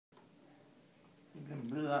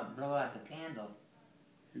blow out the candle.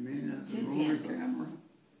 You mean as a 2 movie candles. camera?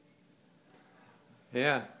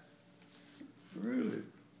 Yeah. Really?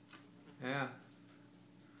 Yeah.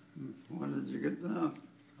 When did you get that?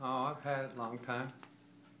 Oh, I've had it a long time.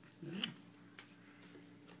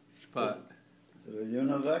 But Is it a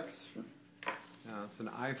Univex no, it's an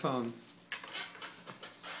iPhone.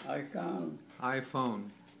 icon? iPhone.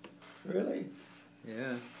 Really?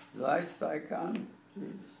 Yeah. Zeiss icon?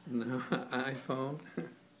 Jeez. No, iPhone.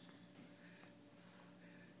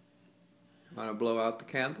 Want to blow out the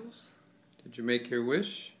candles? Did you make your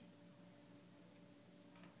wish?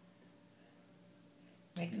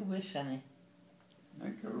 Make a wish, honey.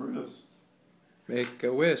 Make a wrist. Make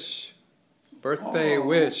a wish. Birthday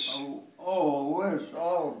wish. Wish.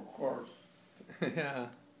 Oh, of course. Yeah.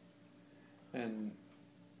 And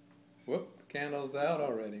whoop, the candle's out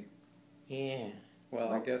already. Yeah.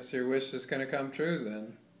 Well, I guess your wish is going to come true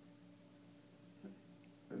then.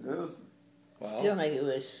 It is? Well, Still make a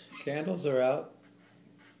wish. candles are out.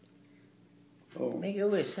 Oh. Make a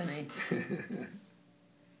wish, honey.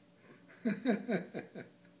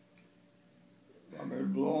 I'm going to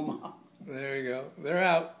blow them out. There you go. They're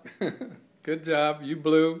out. Good job. You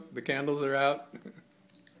blew. The candles are out.